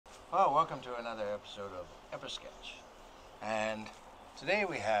Well, welcome to another episode of Epp-A-Sketch. And today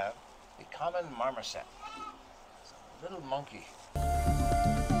we have the common marmoset. It's a little monkey.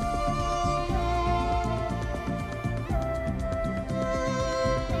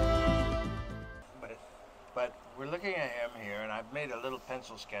 But we're looking at him here, and I've made a little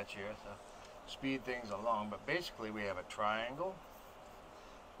pencil sketch here to speed things along. But basically we have a triangle,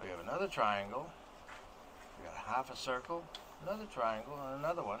 we have another triangle, we got half a circle, another triangle, and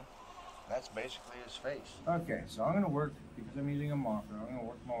another one. That's basically his face. Okay, so I'm going to work, because I'm using a marker, I'm going to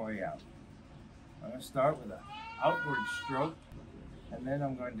work my way out. I'm going to start with an outward stroke, and then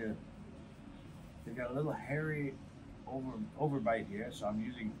I'm going to, they've got a little hairy overbite here, so I'm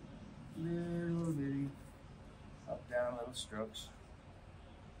using little bitty up down little strokes.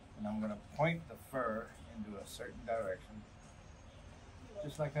 And I'm going to point the fur into a certain direction,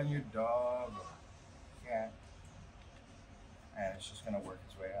 just like on your dog or cat, and it's just going to work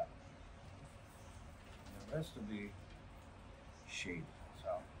its way out. The rest will be shaded. So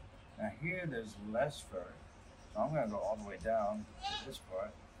now here there's less fur, so I'm going to go all the way down to this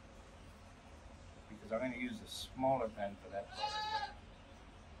part because I'm going to use a smaller pen for that part right there.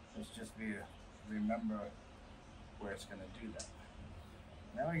 Let's just remember where it's going to do that.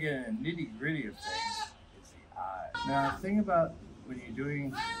 Now we get in the nitty gritty of things. It's the eyes. Now the thing about when you're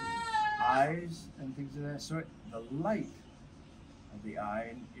doing eyes and things of that sort, the light of the eye,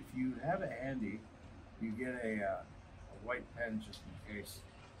 and if you have it handy, you get a white pen just in case,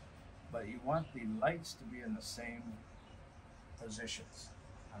 but you want the lights to be in the same positions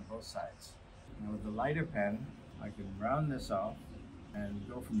on both sides. Now with the lighter pen, I can round this off and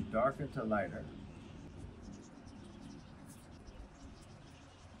go from darker to lighter.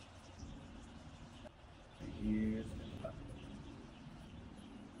 Here's the button.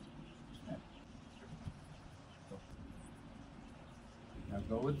 Now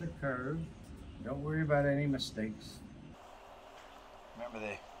go with the curve. Don't worry about any mistakes. Remember,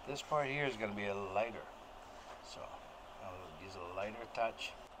 this part here is going to be a little lighter. So I'll use a lighter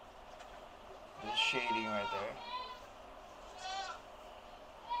touch. This shading right there.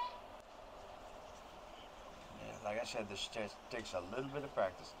 Yeah, like I said, this takes a little bit of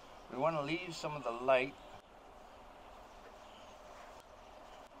practice. We want to leave some of the light.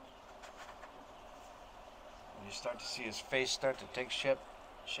 And you start to see his face start to take shape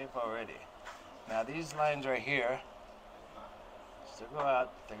already. Now these lines right here, still go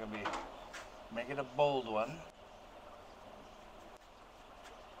out, they're going to be, make it a bold one.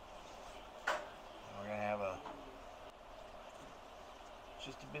 And we're going to have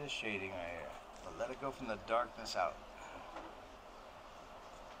just a bit of shading right here. But let it go from the darkness out.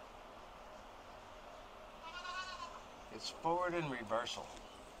 It's forward and reversal.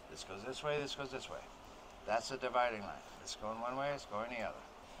 This goes this way, this goes this way. That's the dividing line. It's going one way, it's going the other.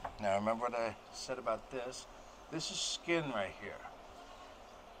 Now remember what I said about this? This is skin right here.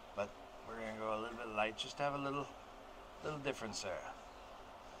 But we're going to go a little bit light, just to have a little difference there.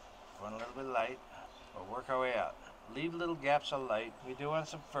 Going a little bit light, we'll work our way out. Leave little gaps of light. We do want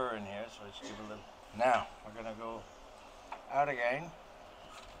some fur in here, so let's give a little. Now we're going to go out again.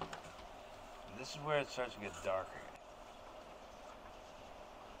 And this is where it starts to get darker.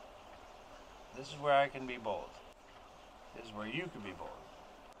 This is where I can be bold. This is where you can be bold.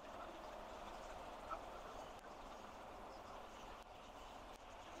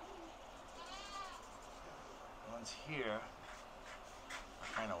 Here are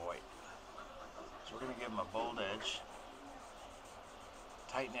kind of white, so we're going to give them a bold edge,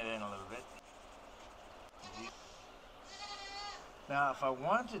 tighten it in a little bit. Now if I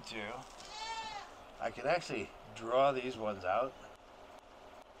wanted to, I could actually draw these ones out.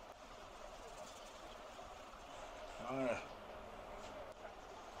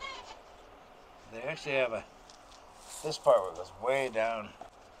 They actually have this part where it goes way down.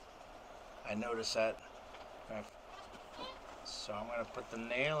 I noticed that. So I'm going to put the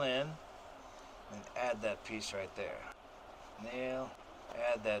nail in and add that piece right there. Nail,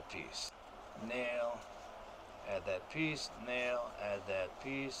 add that piece. Nail, add that piece. Nail, add that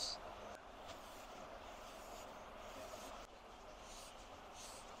piece.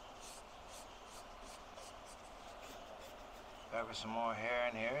 Back with some more hair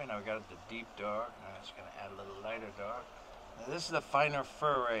in here. Now we got the deep dark. Now it's going to add a little lighter dark. Now this is the finer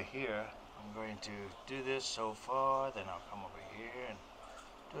fur right here. I'm going to do this so far, then I'll come over here and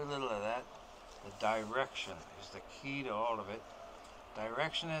do a little of that. The direction is the key to all of it.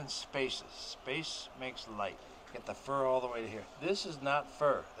 Direction and spaces. Space makes light. Get the fur all the way to here. This is not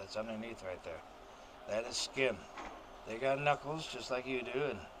fur that's underneath right there. That is skin. They got knuckles just like you do,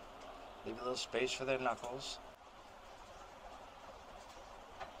 and leave a little space for their knuckles.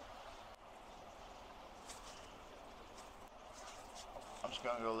 just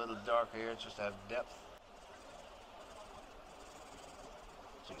going to go a little darker here just to have depth.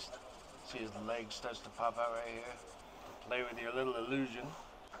 See his leg starts to pop out right here. Play with your little illusion.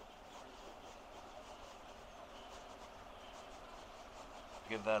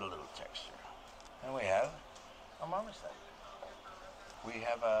 Give that a little texture. And we have a marmoset. We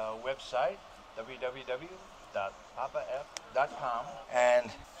have a website, www.papaepp.com,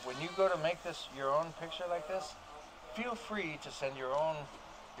 and when you go to make this your own picture like this, feel free to send your own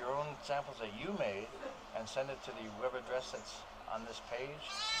samples that you made and send it to the web address that's on this page.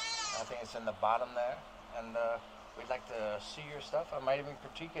 I think it's in the bottom there, and we'd like to see your stuff. I might even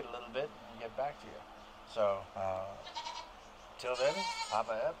critique it a little bit and get back to you. So, till then,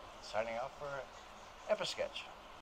 Papa Epp signing off for Epp-A-Sketch.